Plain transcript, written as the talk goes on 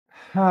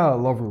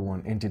Hello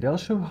everyone, and today I'll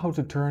show you how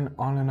to turn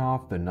on and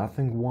off the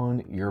Nothing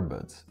One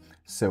earbuds.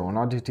 So in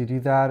order to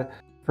do that,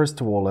 first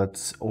of all,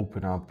 let's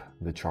open up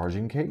the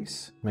charging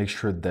case. Make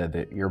sure that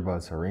the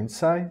earbuds are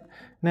inside.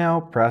 Now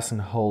press and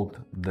hold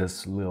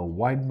this little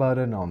white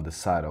button on the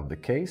side of the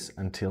case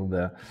until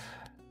the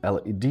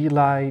LED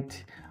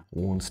light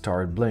won't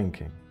start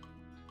blinking.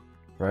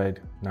 Right?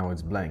 Now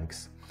it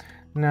blinks.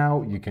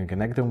 Now you can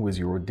connect them with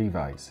your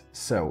device.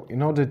 So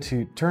in order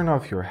to turn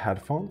off your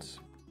headphones,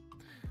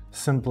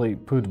 simply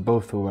put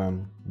both of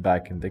them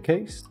back in the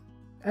case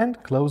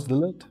and close the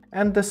lid.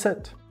 And that's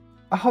it.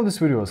 I hope this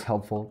video was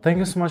helpful. Thank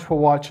you so much for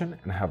watching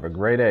and have a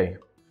great day.